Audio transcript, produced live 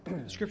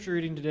Scripture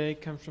reading today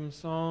comes from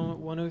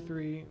Psalm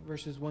 103,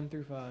 verses 1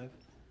 through 5.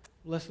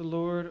 Bless the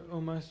Lord,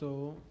 O my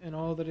soul, and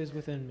all that is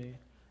within me.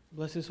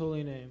 Bless his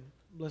holy name.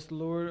 Bless the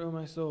Lord, O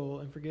my soul,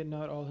 and forget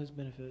not all his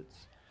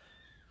benefits.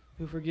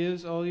 Who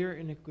forgives all your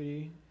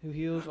iniquity, who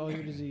heals all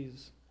your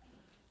disease,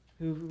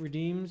 who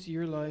redeems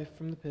your life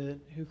from the pit,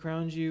 who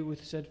crowns you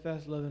with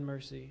steadfast love and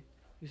mercy,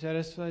 who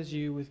satisfies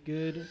you with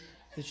good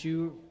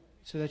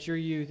so that your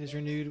youth is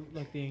renewed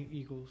like the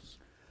eagles.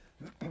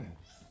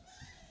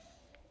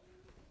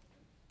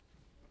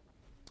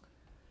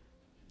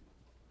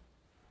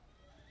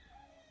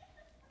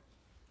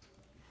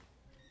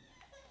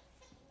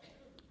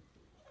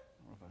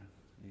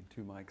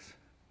 Two mics.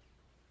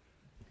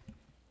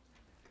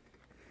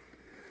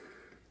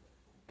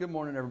 Good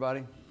morning,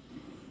 everybody.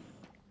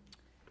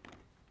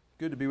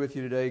 Good to be with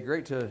you today.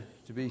 Great to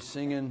be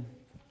singing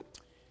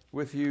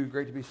with you.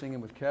 Great to be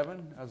singing with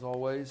Kevin, as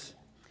always.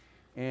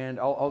 And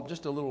I'll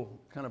just a little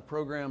kind of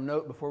program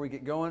note before we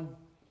get going.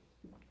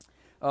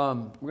 We're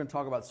going to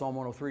talk about Psalm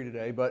 103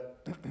 today,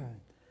 but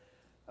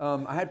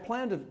I had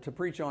planned to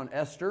preach on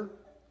Esther,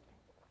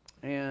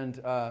 and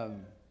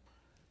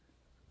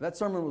that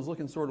sermon was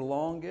looking sort of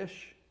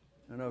longish.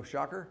 I know,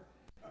 shocker.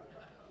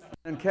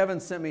 And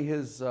Kevin sent me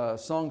his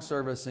song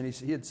service, and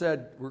he had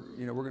said, we're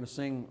going to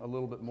sing a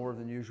little bit more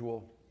than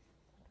usual.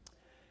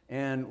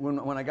 And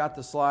when I got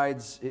the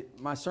slides,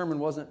 my sermon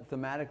wasn't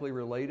thematically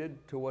related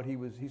to what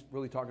he's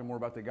really talking more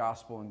about the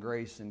gospel and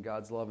grace and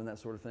God's love and that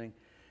sort of thing.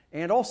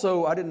 And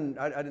also, I didn't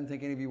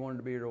think any of you wanted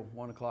to be here till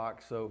 1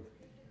 o'clock, so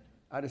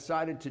I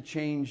decided to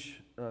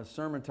change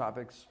sermon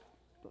topics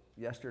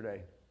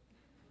yesterday.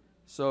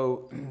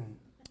 So.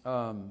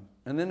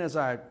 And then as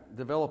I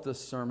developed this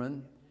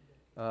sermon,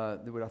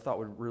 that I thought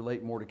would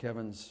relate more to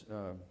Kevin's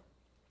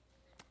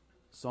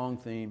song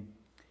theme,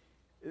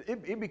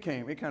 it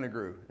kind of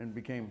grew and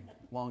became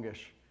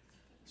longish.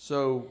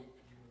 So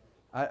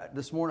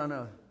this morning, I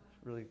know,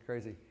 really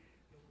crazy.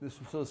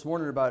 This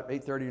morning at about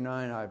 8:30 or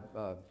 9, I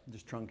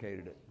just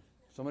truncated it.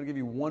 So I'm going to give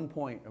you 1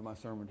 point of my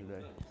sermon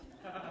today,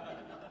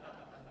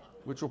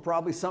 which will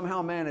probably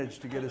somehow manage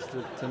to get us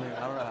to me.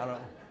 I don't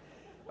know.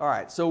 All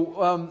right,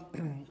 so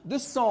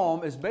this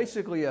psalm is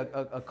basically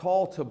a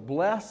call to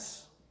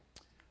bless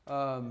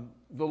the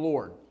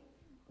Lord.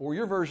 Or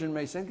your version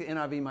may say, the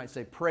NIV might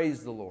say,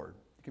 praise the Lord.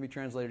 It can be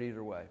translated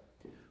either way.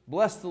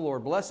 Bless the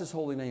Lord, bless his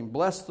holy name,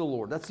 bless the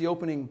Lord. That's the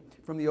opening,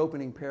 from the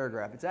opening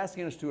paragraph. It's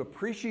asking us to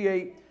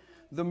appreciate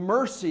the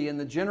mercy and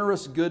the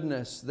generous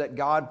goodness that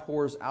God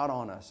pours out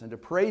on us and to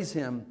praise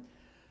him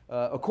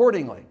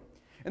accordingly.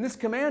 And this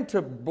command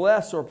to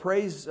bless or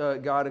praise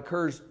God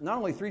occurs not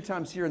only 3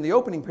 times here in the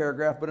opening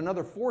paragraph, but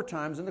another 4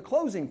 times in the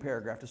closing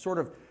paragraph to sort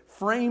of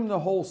frame the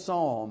whole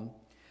psalm,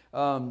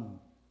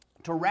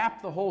 to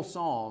wrap the whole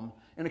psalm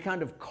in a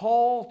kind of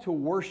call to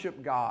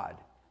worship God,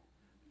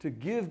 to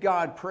give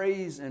God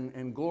praise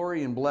and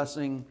glory and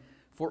blessing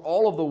for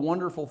all of the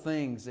wonderful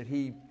things that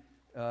he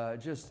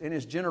just in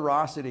his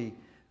generosity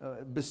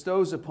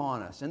bestows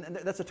upon us. And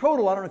that's a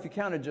total, I don't know if you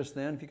counted just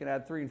then, if you can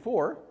add 3 and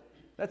 4,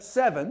 that's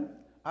 7.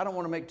 I don't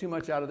want to make too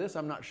much out of this.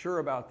 I'm not sure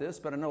about this,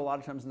 but I know a lot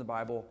of times in the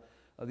Bible,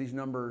 these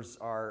numbers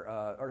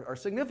are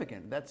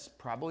significant. That's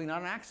probably not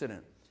an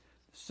accident.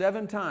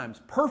 7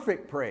 times,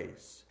 perfect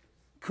praise,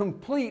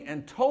 complete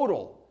and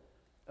total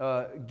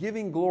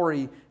giving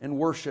glory and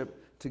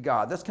worship to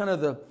God. That's kind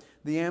of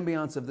the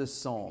ambience of this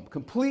psalm.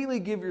 Completely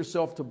give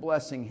yourself to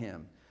blessing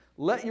him.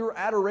 Let your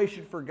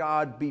adoration for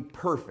God be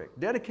perfect.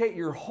 Dedicate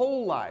your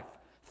whole life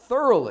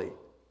thoroughly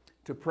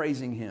to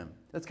praising him.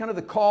 That's kind of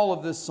the call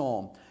of this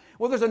psalm.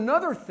 Well, there's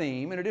another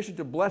theme, in addition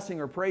to blessing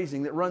or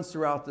praising, that runs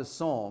throughout this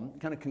psalm,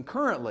 kind of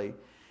concurrently.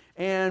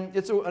 And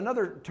it's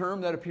another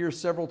term that appears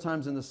several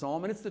times in the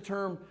psalm. And it's the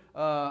term,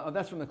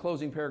 that's from the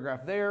closing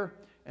paragraph there.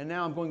 And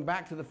now I'm going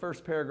back to the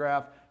first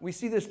paragraph. We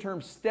see this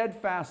term,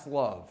 steadfast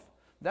love.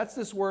 That's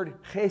this word,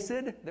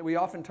 chesed, that we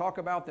often talk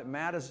about, that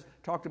Matt has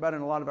talked about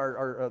in a lot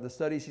of the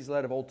studies he's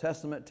led of Old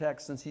Testament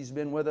texts since he's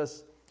been with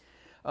us.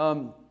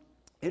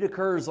 It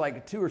occurs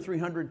like 200 or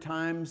 300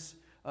 times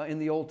in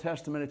the Old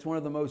Testament. It's one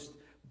of the most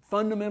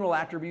fundamental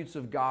attributes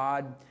of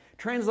God.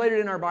 Translated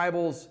in our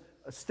Bibles,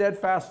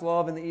 steadfast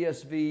love in the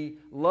ESV,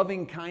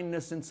 loving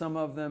kindness in some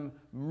of them,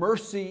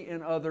 mercy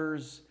in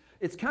others.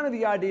 It's kind of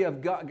the idea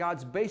of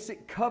God's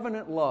basic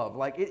covenant love.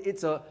 Like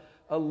it's a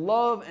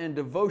love and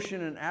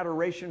devotion and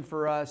adoration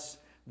for us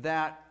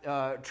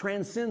that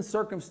transcends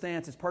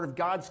circumstance. It's part of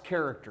God's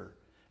character,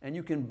 and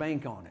you can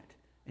bank on it.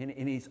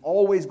 And he's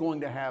always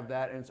going to have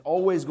that, and it's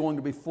always going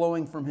to be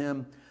flowing from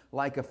him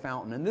like a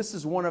fountain. And this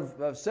is one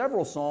of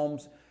several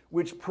psalms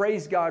which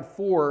praise God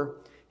for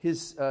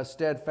his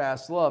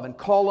steadfast love and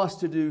call us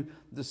to do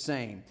the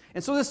same.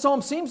 And so this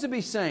psalm seems to be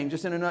saying,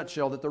 just in a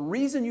nutshell, that the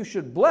reason you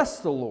should bless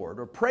the Lord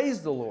or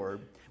praise the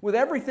Lord with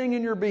everything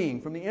in your being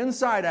from the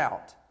inside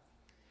out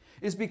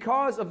is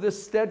because of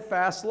this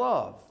steadfast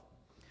love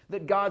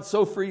that God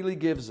so freely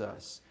gives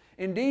us.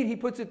 Indeed, he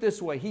puts it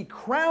this way, he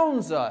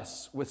crowns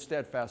us with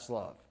steadfast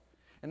love.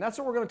 And that's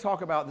what we're going to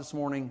talk about this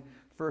morning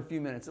for a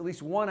few minutes, at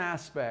least one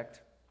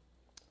aspect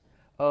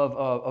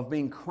of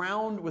being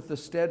crowned with the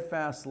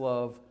steadfast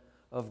love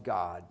of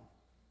God.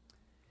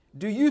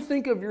 Do you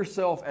think of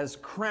yourself as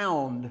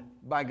crowned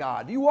by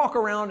God? Do you walk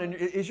around and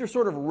is your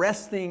sort of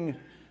resting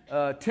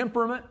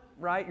temperament,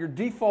 right? Your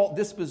default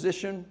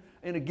disposition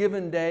in a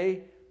given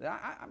day?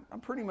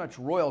 I'm pretty much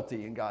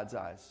royalty in God's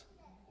eyes.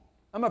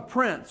 I'm a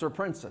prince or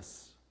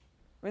princess.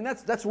 I mean,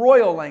 that's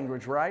royal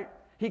language, right?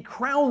 He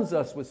crowns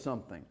us with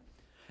something.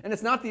 And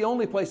it's not the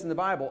only place in the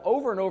Bible.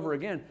 Over and over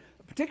again,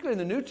 particularly in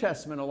the New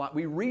Testament a lot,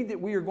 we read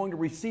that we are going to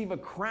receive a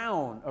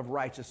crown of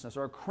righteousness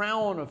or a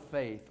crown of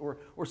faith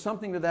or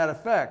something to that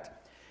effect.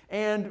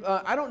 And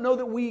I don't know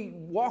that we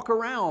walk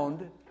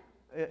around,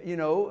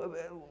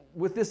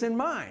 with this in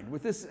mind,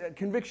 with this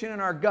conviction in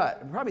our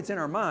gut. Probably it's in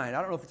our mind.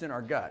 I don't know if it's in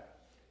our gut,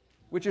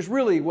 which is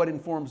really what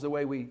informs the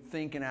way we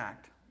think and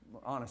act,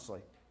 honestly,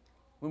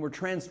 when we're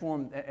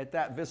transformed at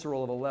that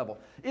visceral of a level.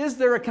 Is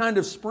there a kind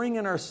of spring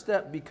in our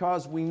step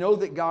because we know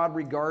that God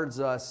regards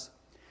us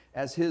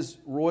as His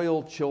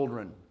royal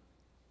children?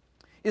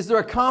 Is there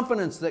a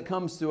confidence that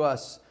comes to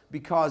us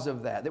because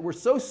of that we're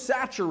so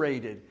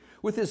saturated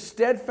with His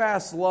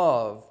steadfast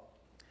love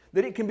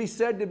that it can be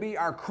said to be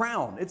our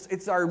crown?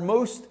 It's our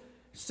most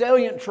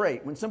salient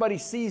trait. When somebody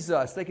sees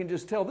us, they can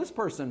just tell this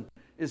person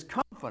is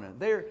confident.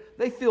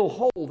 They feel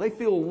whole. They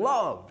feel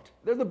loved.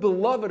 They're the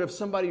beloved of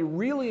somebody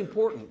really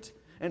important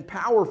and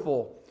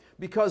powerful.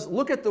 Because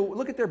look at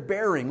their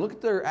bearing, look at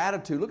their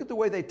attitude, look at the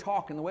way they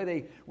talk and the way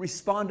they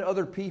respond to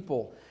other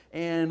people,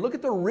 and look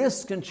at the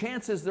risks and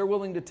chances they're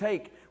willing to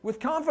take with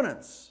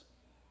confidence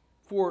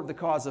for the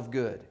cause of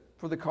good,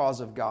 for the cause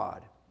of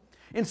God.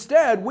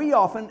 Instead, we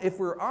often, if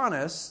we're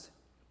honest,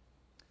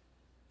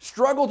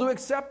 struggle to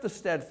accept the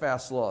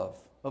steadfast love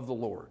of the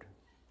Lord.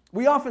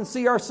 We often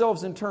see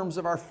ourselves in terms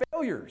of our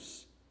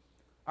failures,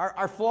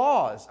 our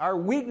flaws, our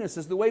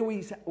weaknesses, the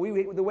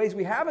ways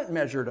we haven't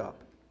measured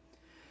up.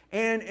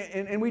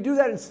 And we do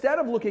that instead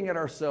of looking at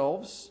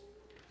ourselves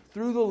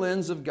through the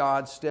lens of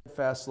God's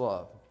steadfast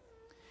love.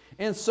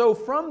 And so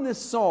from this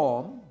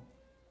psalm,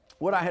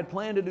 what I had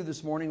planned to do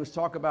this morning was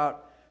talk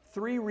about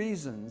 3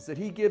 reasons that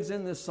he gives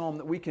in this psalm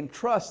that we can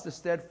trust the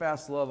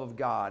steadfast love of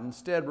God.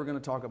 Instead, we're going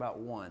to talk about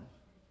 1.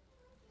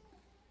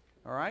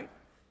 All right?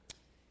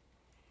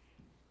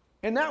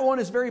 And that one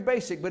is very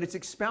basic, but it's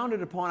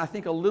expounded upon, I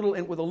think,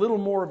 with a little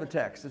more of the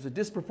text. There's a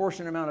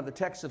disproportionate amount of the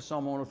text of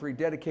Psalm 103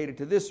 dedicated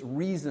to this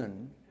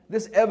reason,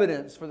 this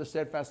evidence for the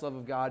steadfast love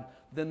of God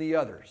than the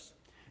others.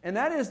 And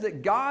that is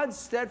that God's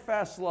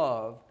steadfast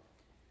love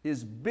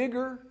is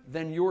bigger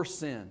than your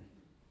sin.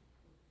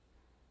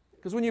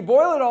 Because when you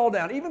boil it all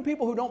down, even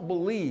people who don't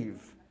believe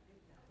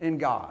in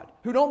God,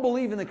 who don't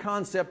believe in the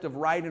concept of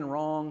right and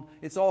wrong,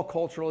 it's all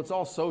cultural, it's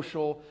all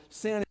social,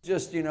 sin is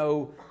just,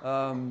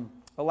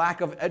 a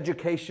lack of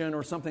education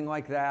or something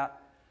like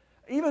that.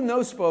 Even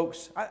those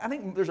folks, I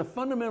think there's a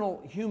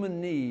fundamental human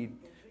need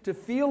to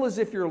feel as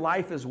if your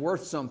life is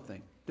worth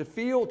something,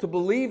 to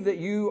believe that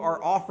you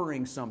are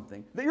offering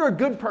something, that you're a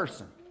good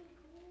person,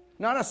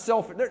 not a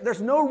selfish.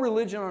 There's no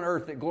religion on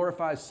earth that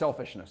glorifies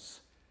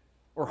selfishness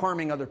or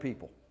harming other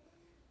people,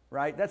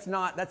 right? That's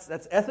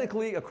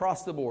ethically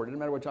across the board. It doesn't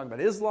matter what we're talking about.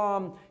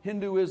 Islam,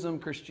 Hinduism,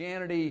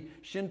 Christianity,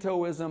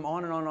 Shintoism,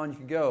 on and on and on you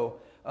can go.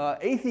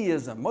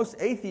 Atheism. Most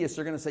atheists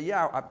are going to say,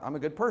 yeah, I'm a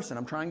good person.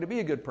 I'm trying to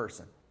be a good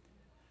person.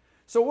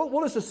 So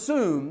we'll just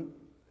assume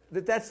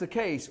that that's the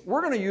case.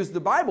 We're going to use the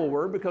Bible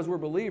word, because we're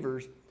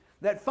believers,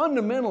 that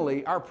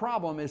fundamentally our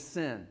problem is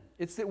sin.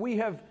 It's that we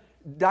have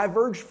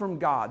diverged from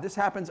God. This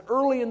happens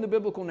early in the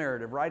biblical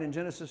narrative, right, in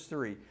Genesis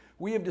 3.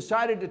 We have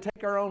decided to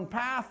take our own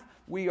path.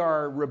 We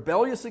are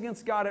rebellious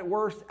against God at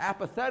worst,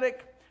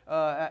 apathetic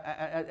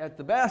at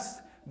the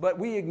best, but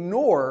we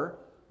ignore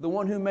the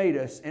one who made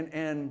us.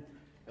 And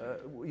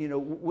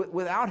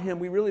without Him,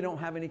 we really don't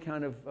have any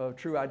kind of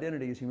true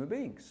identity as human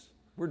beings.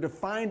 We're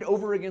defined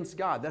over against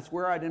God. That's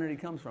where our identity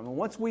comes from. And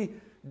once we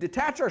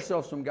detach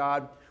ourselves from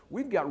God,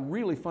 we've got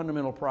really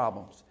fundamental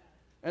problems.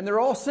 And they're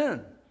all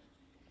sin.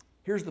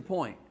 Here's the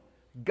point.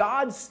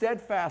 God's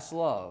steadfast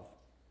love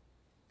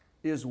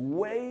is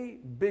way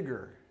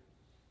bigger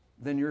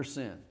than your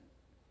sin.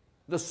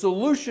 The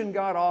solution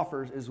God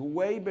offers is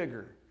way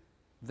bigger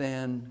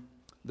than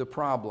the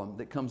problem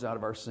that comes out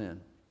of our sin.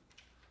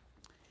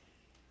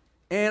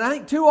 And I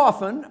think too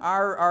often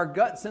our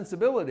gut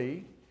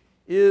sensibility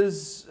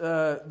is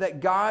that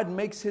God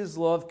makes His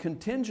love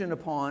contingent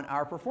upon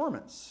our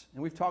performance.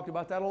 And we've talked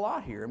about that a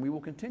lot here, and we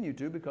will continue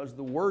to, because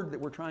the word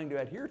that we're trying to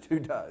adhere to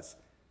does.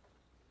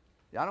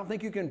 I don't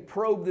think you can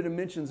probe the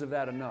dimensions of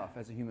that enough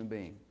as a human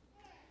being.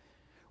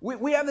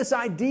 We have this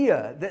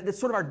idea that's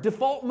sort of our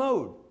default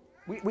mode.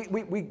 We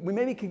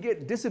maybe can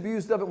get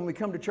disabused of it when we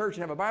come to church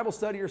and have a Bible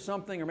study or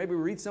something, or maybe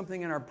we read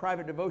something in our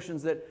private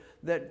devotions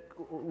that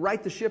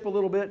right the ship a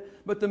little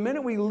bit. But the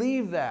minute we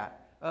leave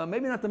that,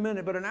 maybe not the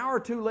minute, but an hour or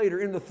two later,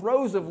 in the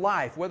throes of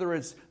life, whether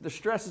it's the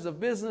stresses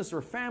of business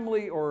or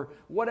family or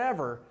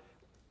whatever,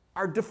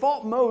 our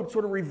default mode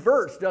sort of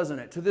reverts, doesn't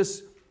it, to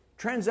this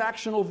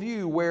transactional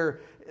view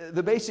where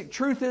the basic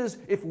truth is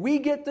if we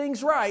get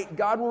things right,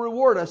 God will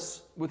reward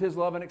us with His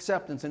love and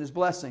acceptance and His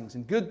blessings,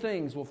 and good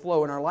things will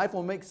flow and our life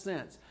will make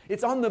sense.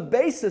 It's on the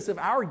basis of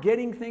our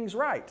getting things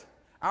right,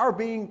 our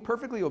being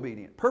perfectly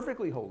obedient,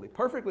 perfectly holy,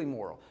 perfectly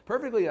moral,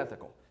 perfectly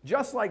ethical,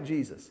 just like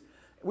Jesus.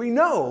 We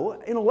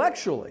know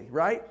intellectually,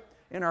 right,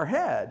 in our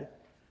head,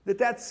 that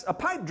that's a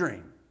pipe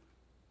dream.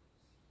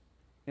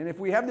 And if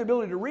we have the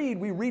ability to read,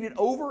 we read it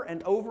over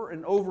and over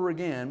and over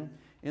again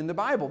in the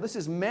Bible. This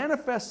is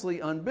manifestly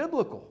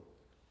unbiblical.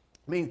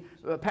 I mean,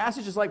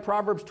 passages like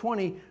Proverbs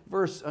 20,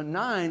 verse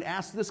 9,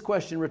 ask this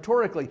question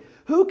rhetorically.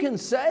 Who can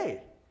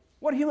say,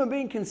 what human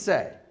being can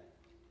say,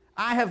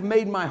 I have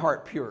made my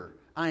heart pure,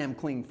 I am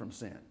clean from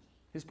sin?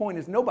 His point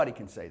is nobody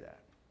can say that.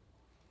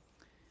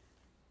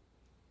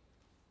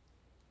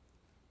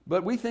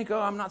 But we think,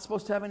 I'm not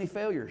supposed to have any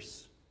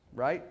failures,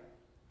 right?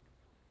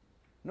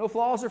 No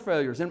flaws or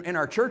failures. In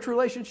our church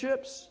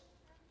relationships,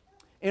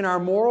 in our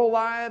moral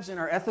lives, in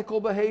our ethical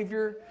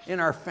behavior, in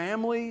our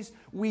families,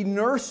 we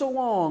nurse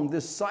along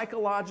this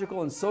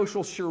psychological and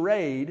social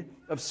charade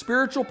of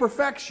spiritual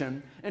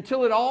perfection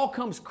until it all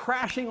comes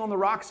crashing on the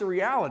rocks of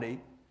reality.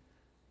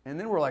 And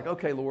then we're like,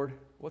 okay, Lord,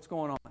 what's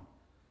going on?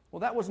 Well,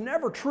 that was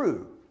never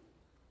true.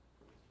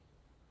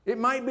 It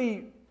might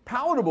be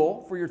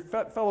palatable for your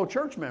fellow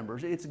church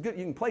members. It's good,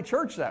 you can play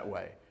church that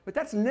way. But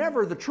that's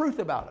never the truth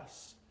about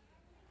us.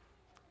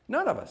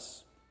 None of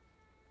us.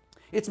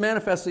 It's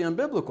manifestly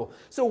unbiblical.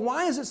 So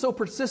why is it so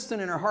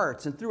persistent in our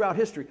hearts and throughout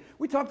history?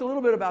 We talked a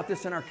little bit about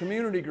this in our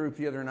community group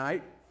the other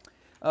night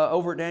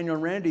over at Daniel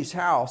and Randy's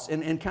house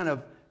and kind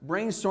of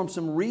brainstormed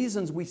some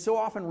reasons we so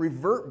often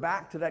revert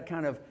back to that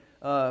kind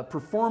of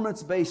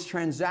performance-based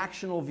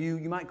transactional view.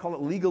 You might call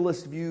it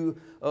legalist view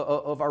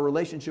of our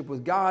relationship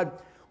with God.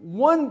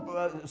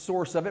 One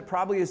source of it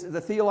probably is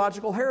the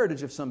theological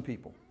heritage of some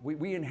people.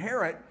 We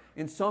inherit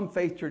in some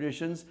faith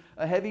traditions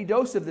a heavy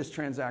dose of this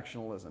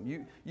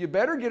transactionalism. You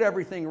better get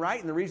everything right,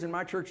 and the reason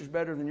my church is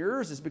better than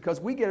yours is because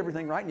we get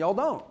everything right and y'all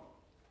don't.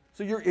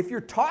 So if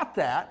you're taught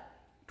that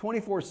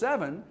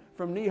 24/7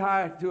 from knee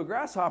high to a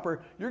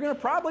grasshopper, you're going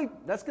to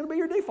that's going to be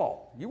your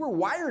default. You were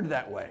wired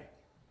that way.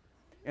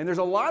 And there's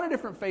a lot of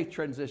different faith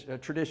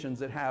traditions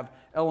that have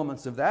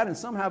elements of that, and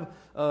some have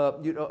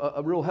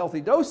a real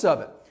healthy dose of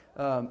it.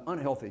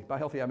 Unhealthy. By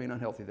healthy, I mean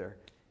unhealthy there.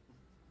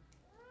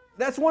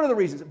 That's one of the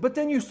reasons. But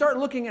then you start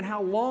looking at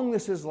how long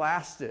this has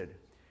lasted.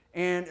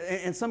 And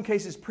in some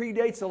cases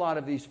predates a lot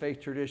of these faith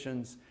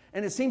traditions.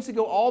 And it seems to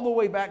go all the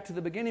way back to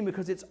the beginning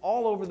because it's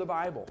all over the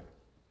Bible.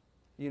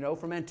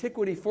 From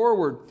antiquity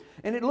forward.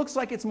 And it looks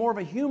like it's more of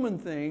a human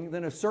thing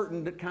than a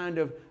certain kind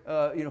of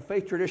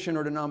faith tradition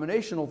or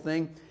denominational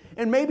thing.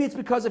 And maybe it's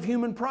because of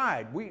human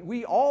pride.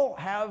 We all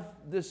have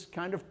this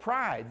kind of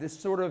pride, this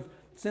sort of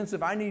sense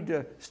of I need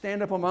to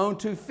stand up on my own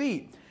 2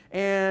 feet.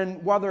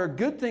 And while there are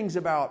good things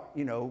about,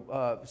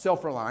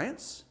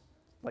 self-reliance,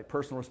 like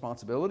personal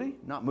responsibility,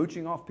 not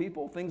mooching off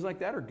people, things like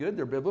that are good,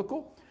 they're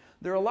biblical.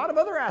 There are a lot of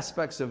other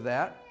aspects of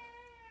that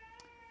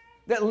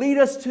lead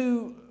us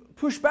to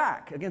push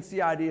back against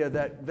the idea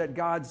that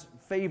God's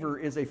favor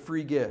is a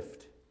free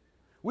gift.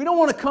 We don't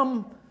want to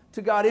come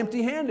to God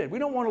empty-handed. We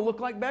don't want to look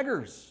like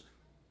beggars.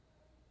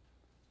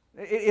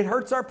 It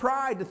hurts our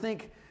pride to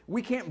think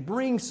we can't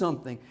bring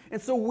something.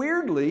 And so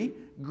weirdly,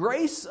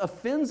 grace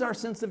offends our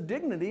sense of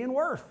dignity and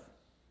worth.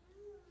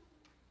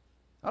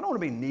 I don't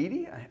want to be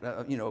needy,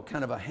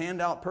 kind of a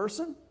handout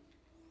person.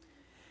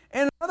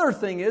 And another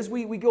thing is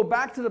we go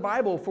back to the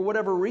Bible for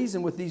whatever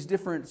reason with these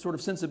different sort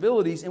of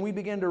sensibilities, and we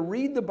begin to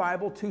read the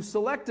Bible too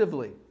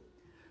selectively.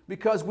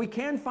 Because we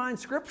can find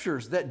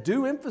scriptures that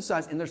do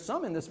emphasize, and there's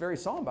some in this very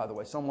psalm, by the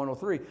way, Psalm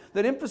 103,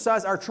 that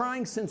emphasize our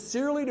trying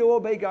sincerely to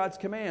obey God's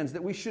commands,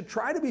 that we should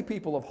try to be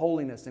people of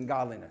holiness and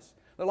godliness.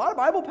 There are a lot of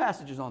Bible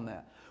passages on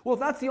that. Well, if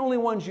that's the only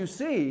ones you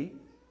see,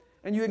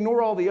 and you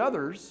ignore all the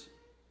others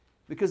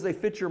because they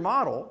fit your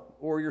model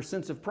or your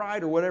sense of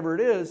pride or whatever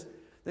it is,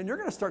 then you're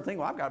going to start thinking,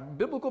 well, I've got a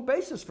biblical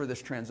basis for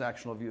this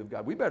transactional view of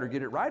God. We better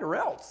get it right or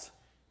else.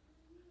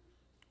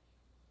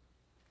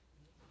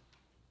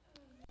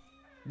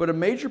 But a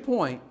major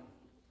point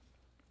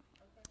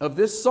of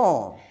this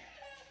psalm,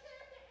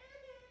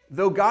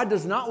 though God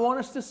does not want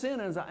us to sin,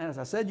 as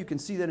I said, you can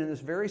see that in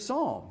this very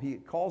psalm. He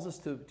calls us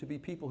to be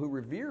people who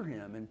revere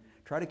Him and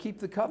try to keep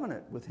the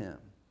covenant with Him.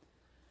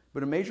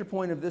 But a major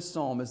point of this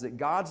psalm is that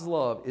God's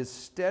love is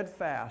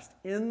steadfast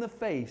in the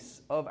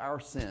face of our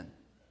sin.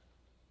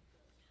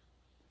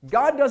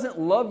 God doesn't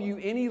love you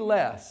any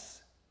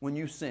less when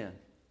you sin.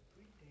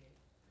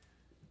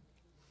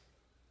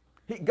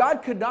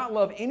 God could not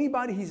love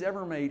anybody He's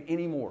ever made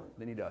any more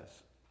than He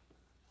does.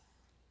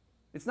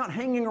 It's not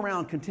hanging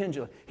around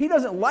contingently. He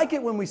doesn't like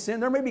it when we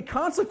sin. There may be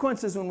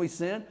consequences when we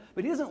sin,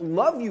 but He doesn't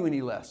love you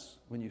any less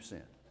when you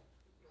sin.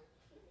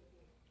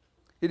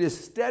 It is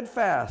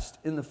steadfast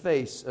in the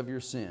face of your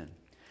sin.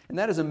 And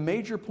that is a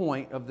major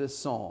point of this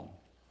psalm.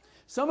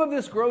 Some of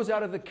this grows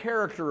out of the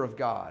character of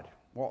God.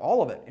 Well,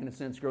 all of it, in a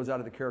sense, grows out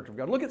of the character of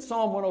God. Look at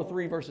Psalm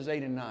 103, verses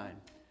 8 and 9.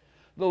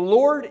 The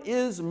Lord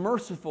is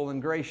merciful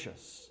and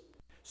gracious,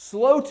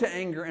 slow to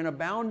anger and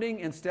abounding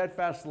in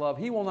steadfast love.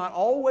 He will not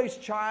always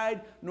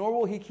chide, nor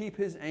will he keep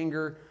his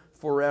anger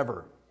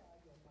forever.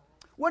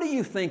 What do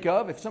you think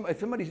of if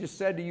somebody just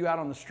said to you out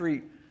on the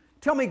street,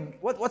 tell me,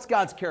 what's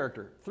God's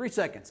character? 3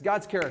 seconds,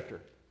 God's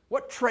character.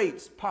 What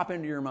traits pop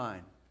into your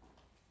mind?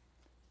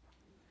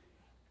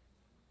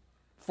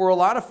 For a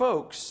lot of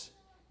folks,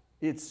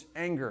 it's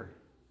anger,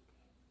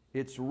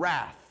 it's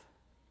wrath,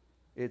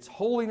 it's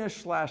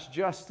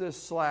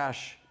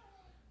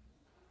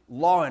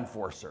holiness/justice/law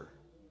enforcer.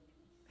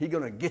 He's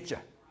going to get you.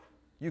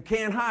 You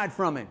can't hide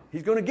from him.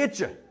 He's going to get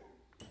you.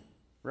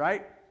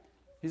 Right?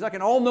 He's like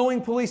an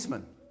all-knowing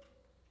policeman.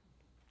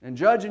 And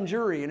judge and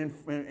jury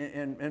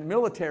and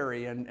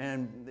military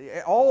and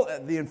all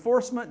the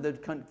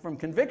enforcement, from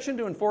conviction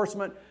to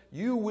enforcement,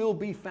 you will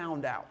be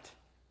found out.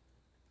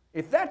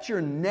 If that's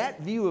your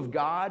net view of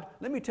God,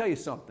 let me tell you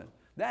something.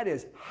 That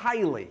is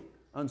highly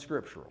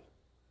unscriptural.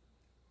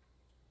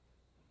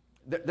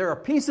 There are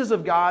pieces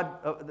of God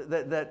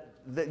that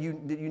you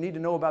need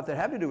to know about that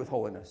have to do with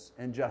holiness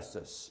and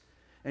justice.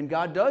 And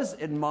God does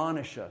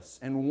admonish us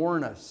and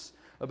warn us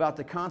about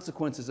the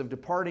consequences of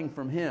departing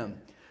from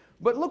Him.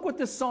 But look what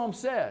this psalm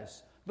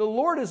says. The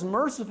Lord is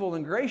merciful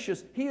and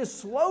gracious. He is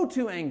slow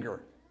to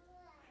anger.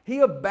 He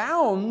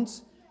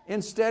abounds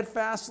in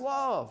steadfast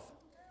love.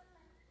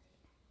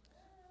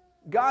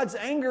 God's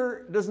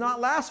anger does not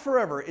last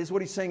forever, is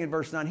what he's saying in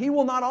verse 9. He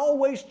will not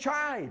always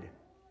chide.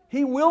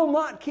 He will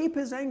not keep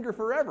his anger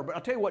forever. But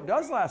I'll tell you what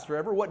does last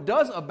forever, what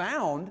does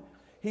abound,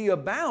 he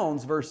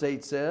abounds, verse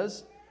 8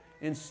 says,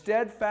 in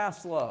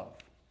steadfast love.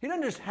 He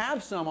doesn't just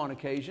have some on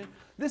occasion.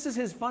 This is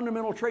his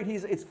fundamental trait.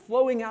 It's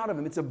flowing out of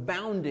him. It's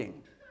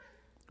abounding.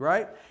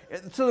 Right?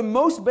 So the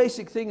most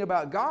basic thing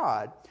about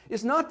God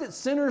is not that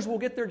sinners will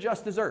get their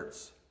just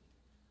desserts.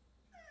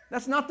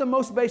 That's not the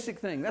most basic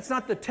thing. That's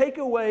not the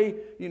takeaway,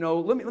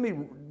 let me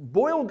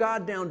boil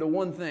God down to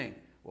one thing.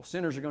 Well,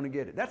 sinners are going to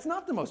get it. That's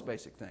not the most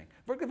basic thing.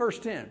 Look at verse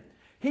 10.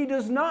 He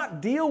does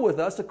not deal with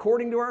us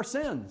according to our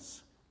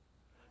sins,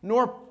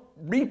 nor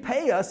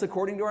repay us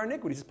according to our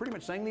iniquities. It's pretty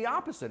much saying the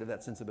opposite of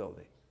that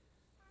sensibility.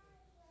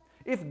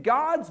 If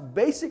God's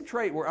basic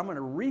trait were, I'm going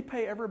to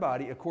repay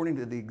everybody according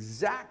to the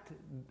exact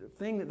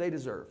thing that they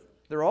deserve.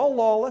 They're all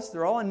lawless.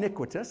 They're all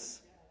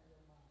iniquitous.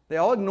 They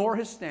all ignore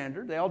His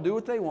standard. They all do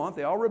what they want.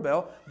 They all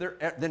rebel.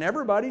 Then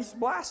everybody's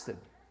blasted.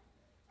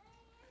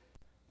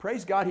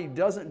 Praise God, He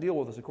doesn't deal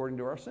with us according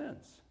to our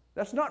sins.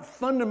 That's not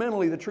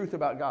fundamentally the truth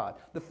about God.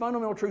 The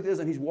fundamental truth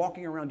isn't He's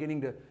walking around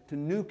getting to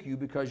nuke you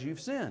because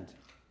you've sinned.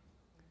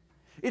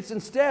 It's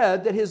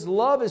instead that His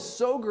love is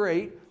so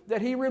great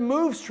that He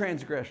removes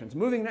transgressions.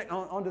 Moving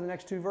on to the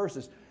next two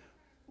verses.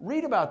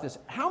 Read about this.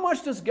 How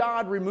much does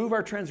God remove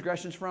our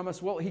transgressions from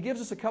us? Well, He gives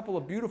us a couple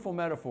of beautiful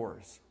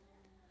metaphors.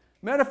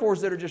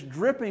 Metaphors that are just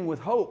dripping with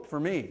hope for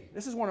me.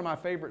 This is one of my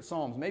favorite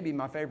psalms, maybe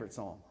my favorite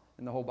psalm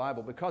in the whole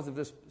Bible because of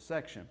this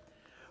section.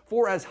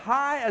 For as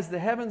high as the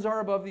heavens are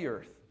above the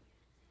earth,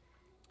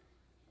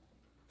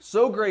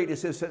 so great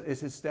is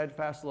his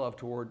steadfast love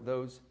toward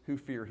those who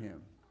fear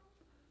Him.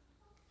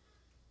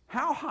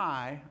 How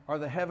high are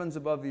the heavens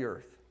above the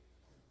earth?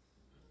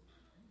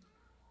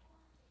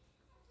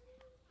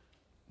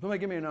 Somebody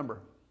give me a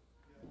number.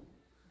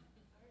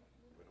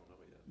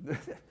 We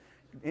don't know yet.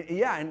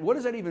 Yeah, and what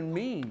does that even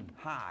mean,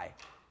 high?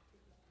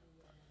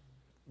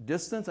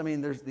 Distance? I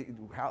mean, there's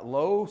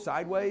low,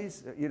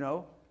 sideways,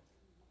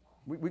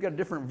 We got a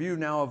different view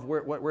now of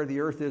where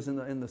the earth is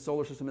in the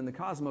solar system, in the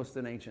cosmos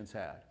than ancients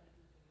had.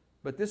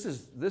 But this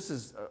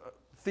is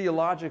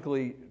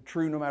theologically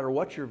true no matter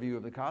what your view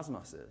of the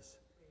cosmos is.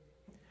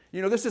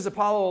 This is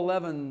Apollo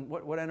 11.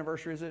 What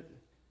anniversary is it?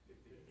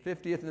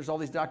 50th. And there's all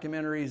these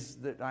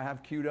documentaries that I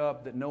have queued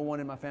up that no one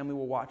in my family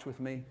will watch with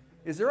me.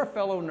 Is there a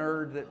fellow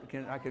nerd that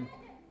I can?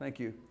 Thank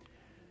you.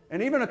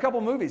 And even a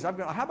couple movies. How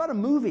about a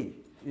movie?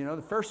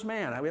 The First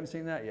Man. We haven't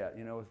seen that yet.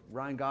 With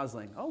Ryan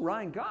Gosling. Oh,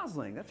 Ryan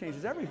Gosling. That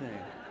changes everything.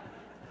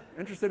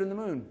 Interested in the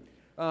moon.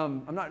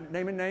 I'm not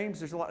naming names.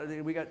 There's a lot.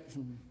 We got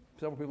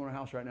several people in our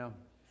house right now.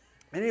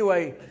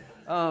 Anyway,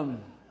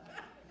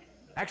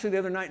 actually the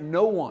other night,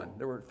 no one.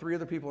 There were 3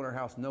 other people in our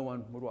house. No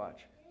one would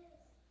watch.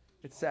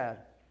 It's sad.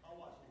 I'll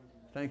watch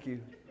it. Thank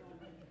you.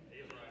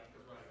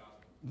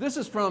 This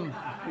is from,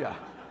 yeah.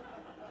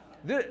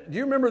 Do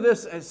you remember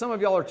this? Some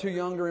of y'all are too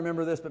young to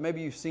remember this, but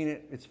maybe you've seen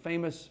it. It's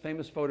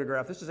famous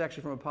photograph. This is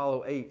actually from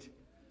Apollo 8,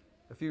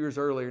 a few years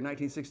earlier,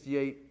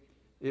 1968.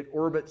 It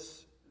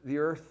orbits the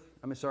Earth.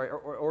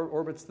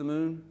 Orbits the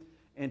moon,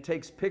 and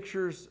takes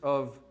pictures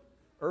of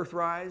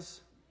Earthrise.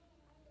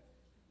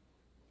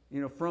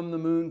 From the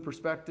moon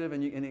perspective,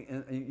 and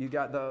you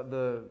got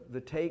the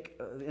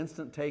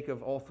instant take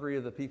of all 3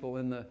 of the people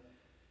in the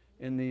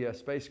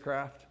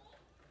spacecraft.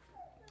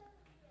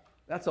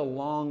 That's a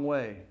long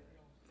way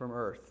from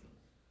Earth.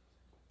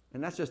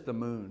 And that's just the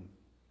moon.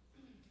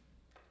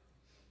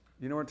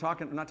 We're not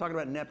talking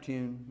about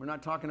Neptune. We're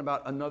not talking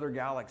about another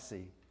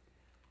galaxy.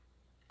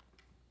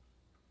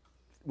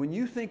 When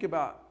you think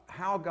about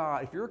how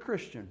God, if you're a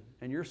Christian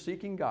and you're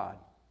seeking God,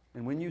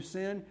 and when you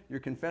sin, you're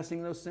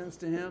confessing those sins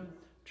to Him,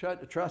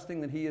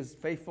 trusting that He is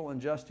faithful and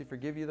just to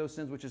forgive you those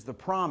sins, which is the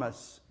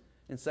promise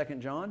in 2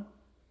 John.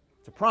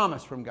 It's a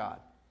promise from God.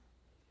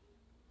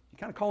 You're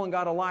kind of calling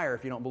God a liar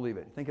if you don't believe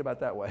it. Think about it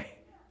that way.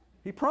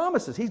 He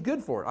promises. He's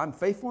good for it. I'm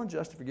faithful and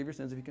just to forgive your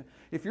sins if you can.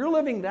 If you're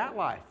living that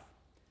life,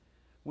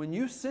 when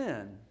you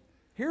sin,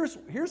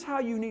 here's how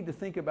you need to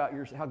think about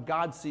how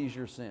God sees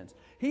your sins.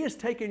 He has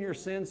taken your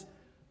sins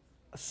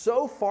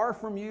so far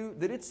from you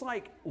that it's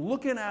like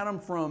looking at them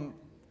from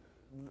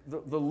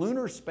the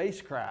lunar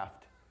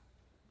spacecraft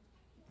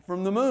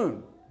from the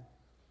moon.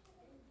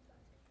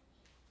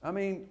 I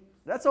mean,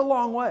 that's a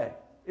long way.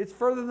 It's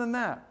further than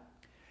that.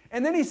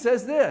 And then He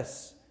says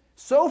this,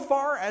 so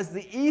far as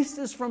the east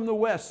is from the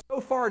west, so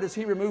far does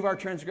He remove our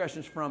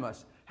transgressions from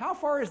us. How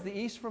far is the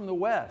east from the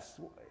west?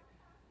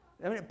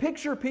 I mean,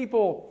 picture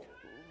people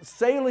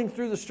sailing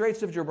through the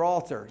Straits of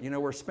Gibraltar,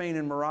 where Spain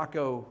and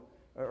Morocco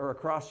are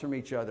across from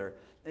each other,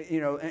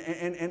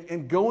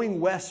 and going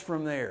west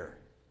from there.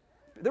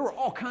 There were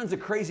all kinds of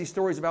crazy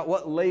stories about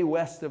what lay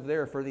west of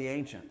there for the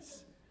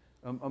ancients.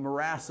 A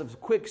morass of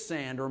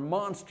quicksand or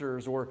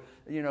monsters, or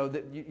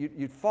that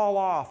you'd fall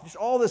off, just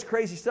all this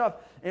crazy stuff.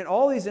 And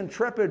all these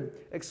intrepid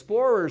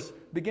explorers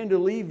begin to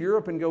leave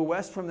Europe and go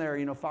west from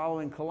there,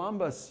 following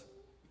Columbus,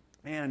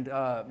 and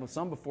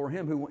some before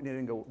him who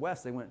didn't go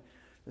west, they went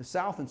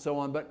south and so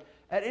on. But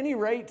at any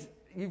rate,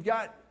 you've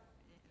got,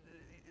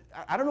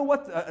 I don't know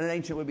what an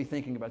ancient would be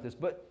thinking about this,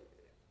 but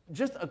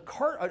just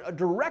a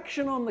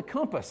direction on the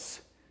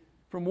compass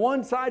from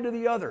one side to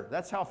the other.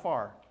 That's how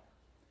far.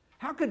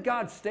 How could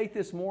God state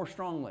this more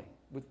strongly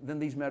than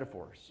these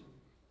metaphors?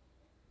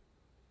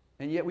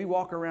 And yet we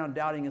walk around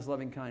doubting His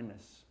loving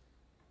kindness.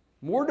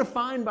 More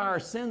defined by our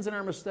sins and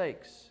our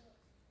mistakes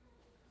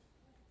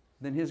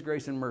than His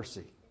grace and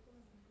mercy.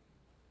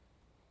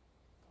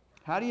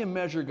 How do you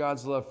measure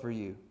God's love for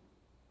you?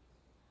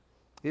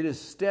 It is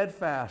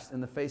steadfast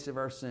in the face of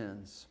our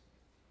sins.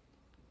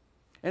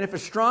 And if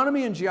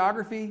astronomy and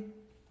geography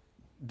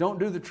don't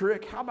do the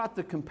trick, how about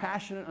the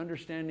compassionate,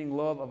 understanding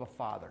love of a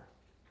father?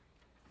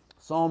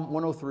 Psalm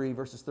 103,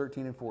 verses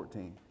 13 and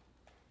 14.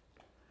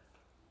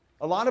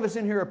 A lot of us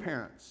in here are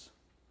parents.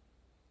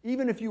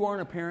 Even if you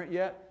aren't a parent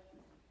yet,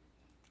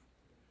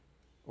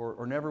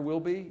 or never will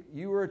be,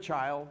 you were a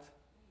child.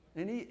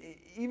 And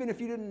even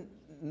if you didn't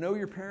know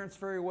your parents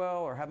very well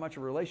or have much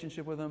of a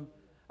relationship with them,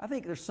 I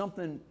think there's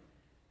something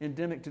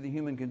endemic to the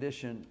human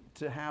condition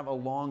to have a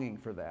longing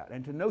for that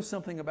and to know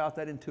something about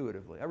that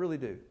intuitively. I really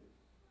do.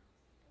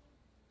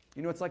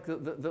 It's like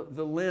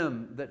the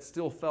limb that's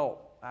still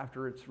felt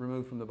after it's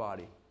removed from the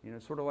body.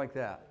 Sort of like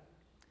that.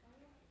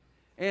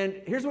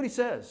 And here's what he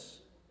says.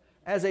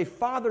 As a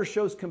father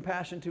shows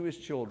compassion to his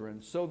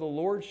children, so the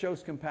Lord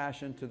shows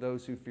compassion to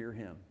those who fear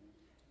Him.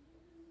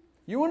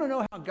 You want to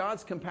know how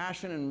God's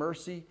compassion and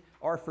mercy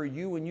are for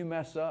you when you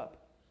mess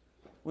up?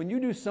 When you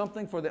do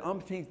something for the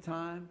umpteenth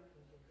time?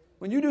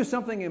 When you do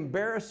something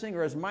embarrassing,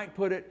 or as Mike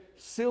put it,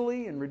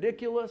 silly and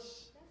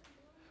ridiculous?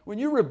 When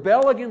you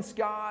rebel against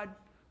God?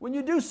 When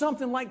you do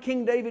something like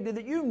King David did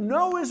that you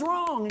know is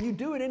wrong and you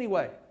do it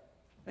anyway.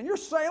 And you're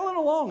sailing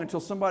along until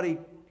somebody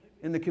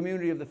in the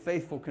community of the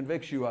faithful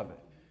convicts you of it.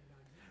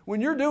 When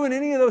you're doing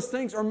any of those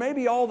things, or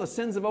maybe all the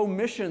sins of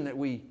omission that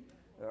we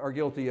are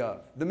guilty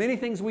of. The many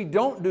things we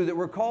don't do that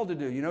we're called to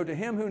do. To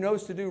him who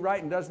knows to do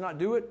right and does not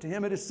do it, to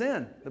him it is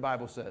sin, the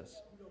Bible says.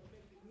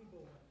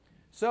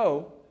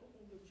 So,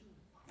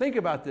 think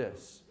about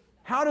this.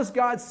 How does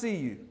God see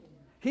you?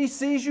 He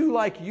sees you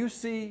like you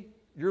see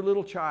your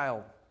little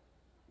child.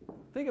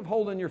 Think of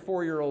holding your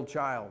 4-year-old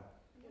child,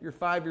 your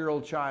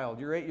 5-year-old child,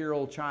 your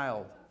 8-year-old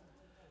child,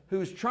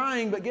 who's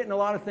trying but getting a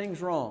lot of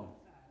things wrong.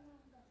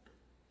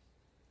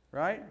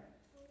 Right?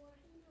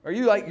 Are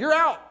you like, you're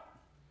out.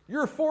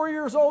 You're 4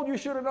 years old, you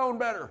should have known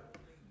better.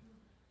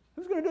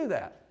 Who's going to do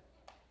that?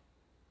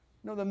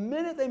 No, the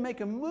minute they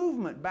make a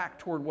movement back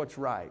toward what's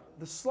right,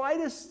 the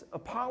slightest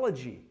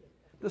apology,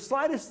 the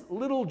slightest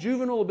little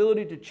juvenile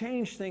ability to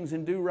change things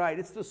and do right,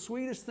 it's the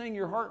sweetest thing.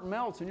 Your heart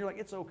melts and you're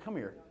like, come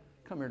here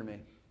to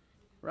me.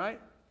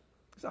 Right?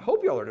 So I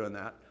hope y'all are doing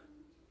that.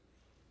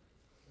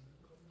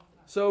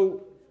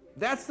 So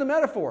that's the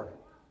metaphor.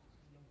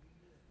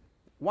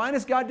 Why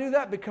does God do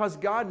that? Because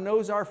God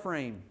knows our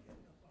frame.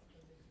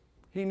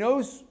 He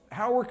knows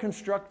how we're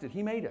constructed.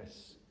 He made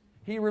us.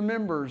 He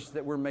remembers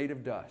that we're made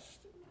of dust.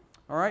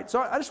 All right? So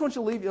I just want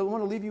to leave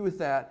you with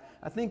that.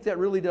 I think that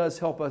really does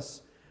help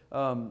us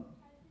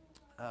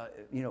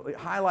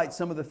highlight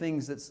some of the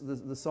things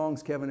that the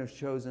songs Kevin has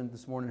chosen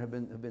this morning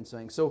have been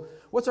saying. So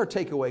what's our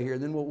takeaway here?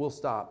 Then we'll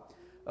stop.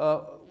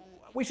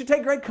 We should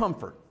take great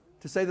comfort,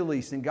 to say the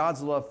least, in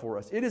God's love for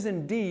us. It is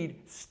indeed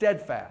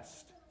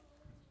steadfast.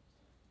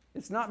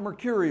 It's not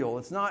mercurial.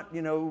 It's not,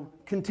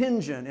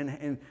 contingent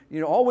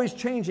and always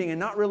changing and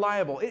not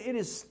reliable. It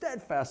is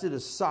steadfast. It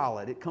is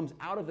solid. It comes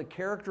out of the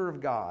character of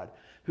God,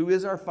 who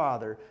is our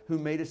Father, who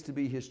made us to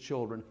be His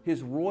children,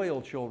 His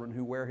royal children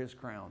who wear His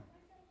crown.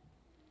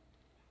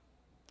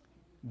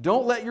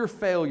 Don't let your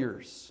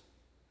failures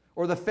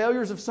or the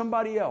failures of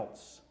somebody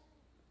else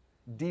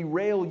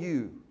derail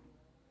you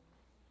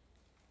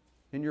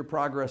in your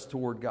progress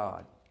toward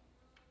God.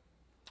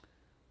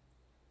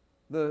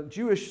 The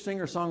Jewish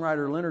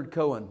singer-songwriter Leonard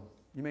Cohen,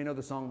 you may know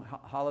the song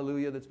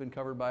Hallelujah that's been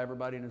covered by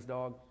everybody and his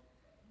dog.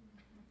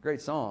 Great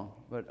song.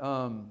 But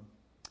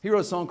he wrote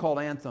a song called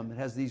Anthem. It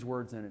has these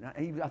words in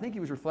it. I think he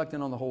was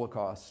reflecting on the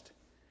Holocaust.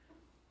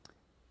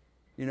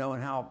 You know,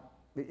 and how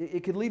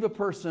it could leave a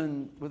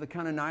person with a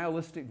kind of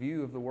nihilistic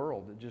view of the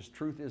world. That just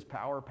truth is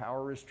power,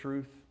 power is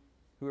truth.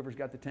 Whoever's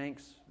got the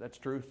tanks, that's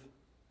truth.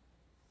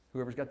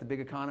 Whoever's got the big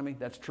economy,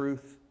 that's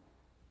truth.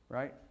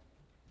 Right?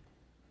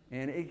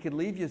 And it could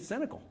leave you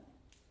cynical.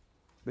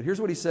 But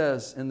here's what he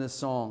says in this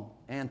song,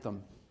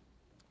 Anthem.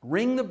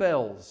 Ring the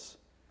bells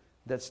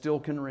that still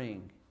can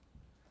ring.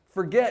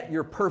 Forget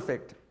your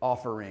perfect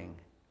offering.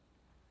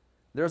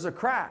 There's a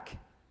crack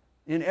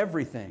in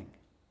everything.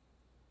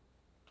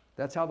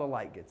 That's how the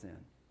light gets in.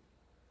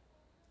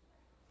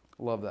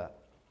 Love that.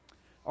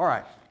 All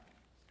right.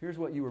 Here's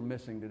what you were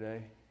missing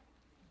today.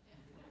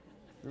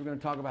 We're going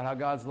to talk about how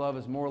God's love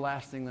is more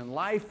lasting than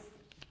life,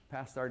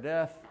 past our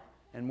death,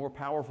 and more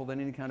powerful than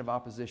any kind of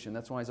opposition.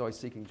 That's why He's always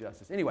seeking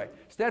justice. Anyway,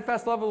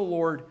 steadfast love of the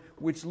Lord,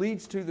 which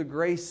leads to the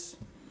grace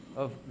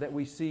that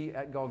we see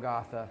at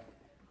Golgotha.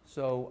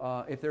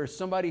 So if there's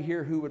somebody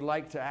here who would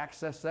like to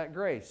access that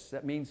grace,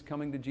 that means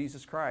coming to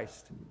Jesus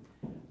Christ.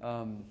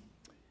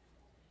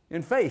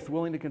 In faith,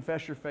 willing to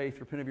confess your faith,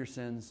 repent of your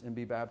sins, and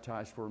be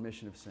baptized for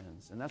remission of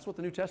sins. And that's what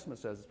the New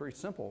Testament says. It's very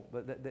simple.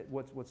 But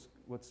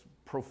what's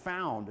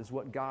profound is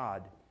what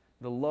God,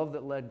 the love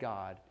that led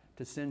God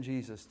to send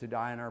Jesus to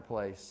die in our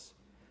place,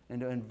 and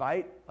to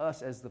invite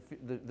us as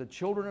the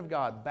children of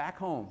God back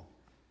home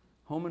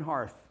and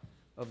hearth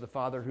of the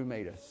Father who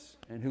made us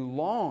and who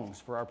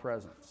longs for our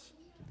presence.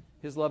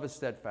 His love is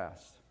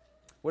steadfast.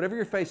 Whatever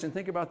you're facing,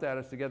 think about that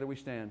as together we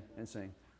stand and sing.